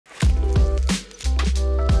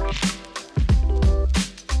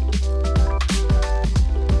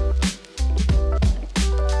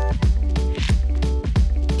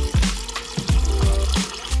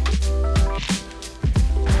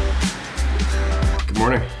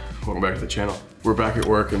Welcome back to the channel. We're back at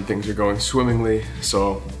work and things are going swimmingly,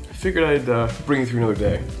 so I figured I'd bring you through another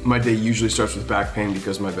day. My day usually starts with back pain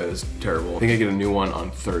because my bed is terrible. I think I get a new one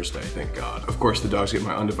on Thursday, thank God. Of course, the dogs get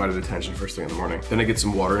my undivided attention first thing in the morning. Then I get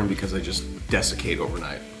some water in because I just desiccate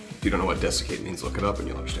overnight. If you don't know what desiccate means, look it up and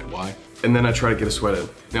you'll understand why. And then I try to get a sweat in.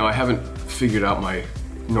 Now, I haven't figured out my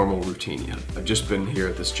normal routine yet. I've just been here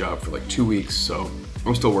at this job for like 2 weeks, so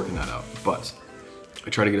I'm still working that out. But I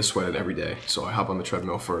try to get a sweat in every day. So I hop on the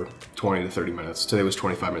treadmill for 20 to 30 minutes. Today was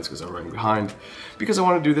 25 minutes because I was running behind because I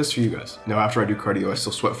want to do this for you guys. Now, after I do cardio, I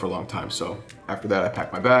still sweat for a long time. So after that, I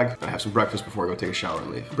pack my bag and I have some breakfast before I go take a shower and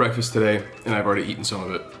leave. Breakfast today, and I've already eaten some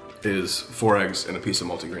of it, is 4 eggs and a piece of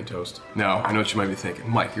multigrain toast. Now, I know what you might be thinking,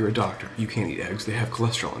 Mike, you're a doctor. You can't eat eggs, they have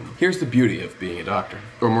cholesterol in them. Here's the beauty of being a doctor,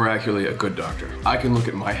 or more accurately, a good doctor. I can look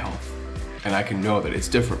at my health and I can know that it's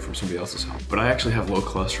different from somebody else's health. But I actually have low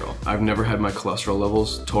cholesterol. I've never had my cholesterol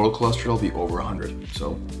levels, total cholesterol, be over 100.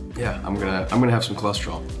 So yeah, I'm gonna have some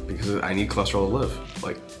cholesterol because I need cholesterol to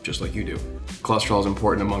live, just like you do. Cholesterol is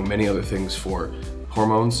important among many other things for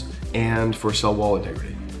hormones and for cell wall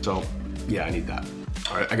integrity. So yeah, I need that.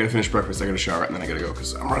 All right, I gotta finish breakfast, I gotta shower, and then I gotta go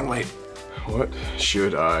because I'm running late. What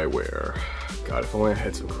should I wear? God, if only I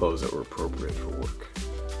had some clothes that were appropriate for work.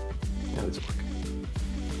 Yeah, this is work.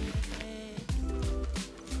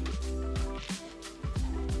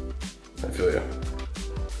 I feel you.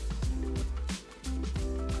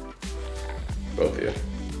 Both of you.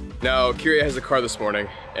 Now, Kyria has a car this morning,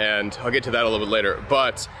 and I'll get to that a little bit later,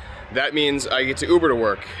 but that means I get to Uber to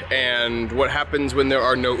work, and what happens when there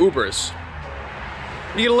are no Ubers?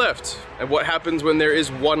 You get a lift. And what happens when there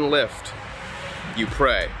is one lift? You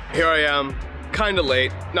pray. Here I am, kinda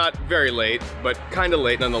late, not very late, but kinda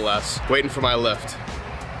late nonetheless, waiting for my lift.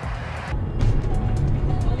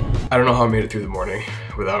 I don't know how I made it through the morning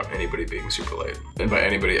without anybody being super late. And by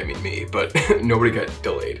anybody, I mean me, but nobody got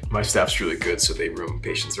delayed. My staff's really good, so they room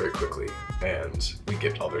patients very quickly, and we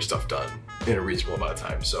get all their stuff done in a reasonable amount of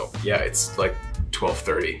time. So yeah, it's like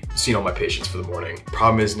 12:30, seen all my patients for the morning.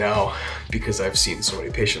 Problem is now, because I've seen so many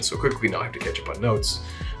patients so quickly, now I have to catch up on notes.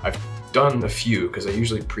 I've done a few, because I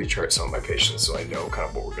usually pre-chart some of my patients so I know kind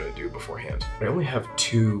of what we're gonna do beforehand. I only have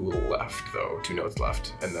 2 left though, 2 notes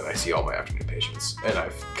left, and then I see all my afternoon patients. And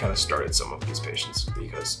I've kind of started some of these patients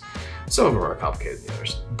because some of them are complicated than the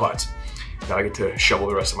others. But now I get to shovel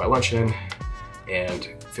the rest of my lunch in and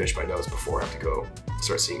finish my notes before I have to go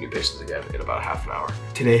start seeing new patients again in about half an hour.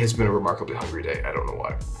 Today has been a remarkably hungry day, I don't know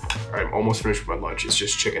why. All right, I'm almost finished with my lunch. It's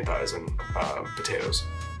just chicken thighs and potatoes.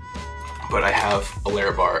 But I have a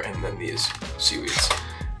Larabar and then these seaweeds,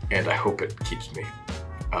 and I hope it keeps me.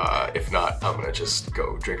 If not, I'm gonna just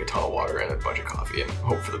go drink a ton of water and a bunch of coffee and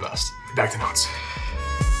hope for the best. Back to notes.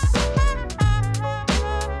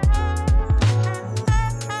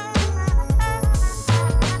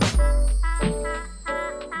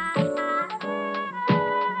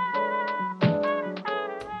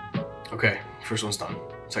 Okay, first one's done.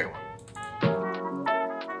 Second one.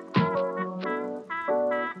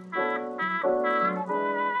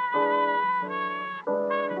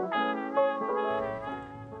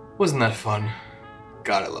 Wasn't that fun?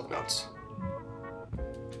 God, I love notes.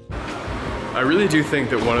 I really do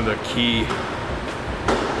think that one of the key,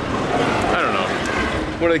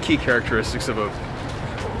 one of the key characteristics of a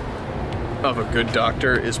good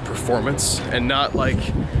doctor is performance, and not like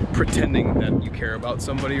pretending that you care about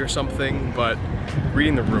somebody or something, but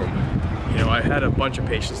reading the room. You know, I had a bunch of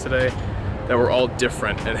patients today that were all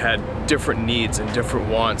different and had different needs and different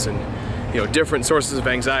wants and different sources of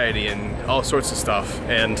anxiety and all sorts of stuff.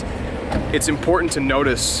 And it's important to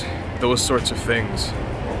notice those sorts of things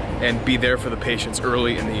and be there for the patients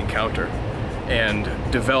early in the encounter and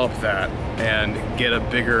develop that and get a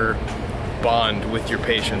bigger bond with your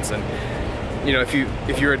patients. And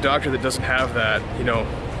if you're a doctor that doesn't have that,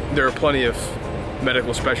 there are plenty of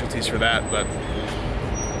medical specialties for that, but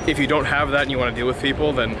if you don't have that and you want to deal with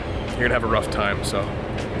people, then you're gonna have a rough time. So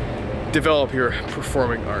develop your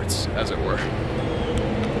performing arts, as it were.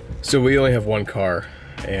 So we only have one car,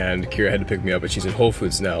 and Kyria had to pick me up, and she's at Whole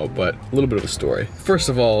Foods now, but a little bit of a story. First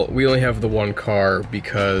of all, we only have the one car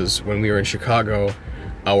because when we were in Chicago,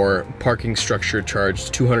 our parking structure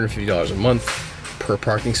charged $250 a month per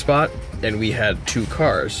parking spot, and we had 2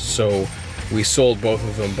 cars. So we sold both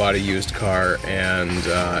of them, bought a used car, and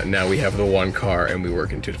now we have the one car and we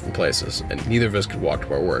work in 2 different places. And neither of us could walk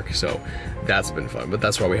to our work, so that's been fun, but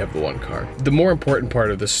that's why we have the one car. The more important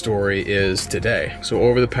part of the story is today. So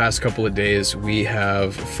over the past couple of days, we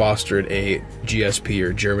have fostered a GSP,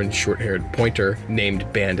 or German short-haired pointer,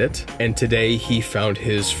 named Bandit, and today he found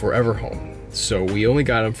his forever home. So we only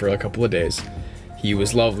got him for a couple of days. He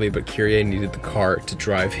was lovely, but Kyrie needed the car to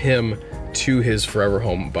drive him to his forever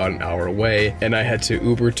home about an hour away, and I had to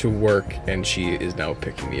Uber to work, and she is now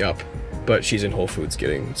picking me up. But she's in Whole Foods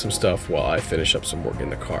getting some stuff while I finish up some work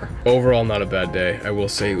in the car. Overall, not a bad day. I will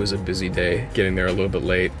say it was a busy day, getting there a little bit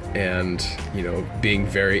late and, you know, being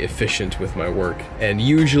very efficient with my work. And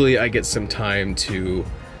usually I get some time to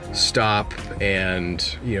stop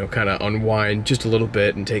and, you know, kind of unwind just a little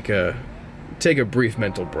bit and take a brief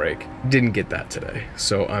mental break. Didn't get that today.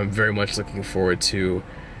 So I'm very much looking forward to,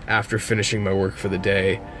 after finishing my work for the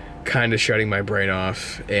day, kind of shutting my brain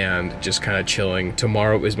off and just kind of chilling.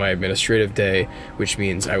 Tomorrow is my administrative day, which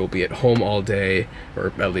means I will be at home all day,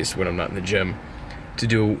 or at least when I'm not in the gym, to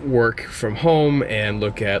do work from home and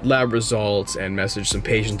look at lab results and message some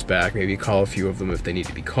patients back, maybe call a few of them if they need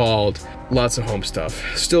to be called. Lots of home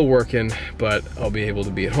stuff. Still working, but I'll be able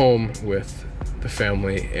to be at home with the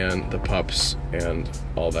family and the pups and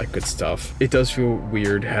all that good stuff. It does feel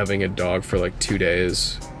weird having a dog for like 2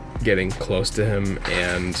 days, getting close to him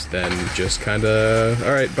and then just kind of,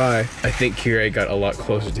 all right, bye. I think Kyrie got a lot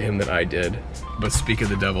closer to him than I did. But speak of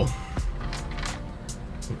the devil.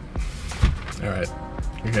 All right,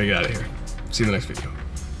 we gotta get out of here. See you in the next video.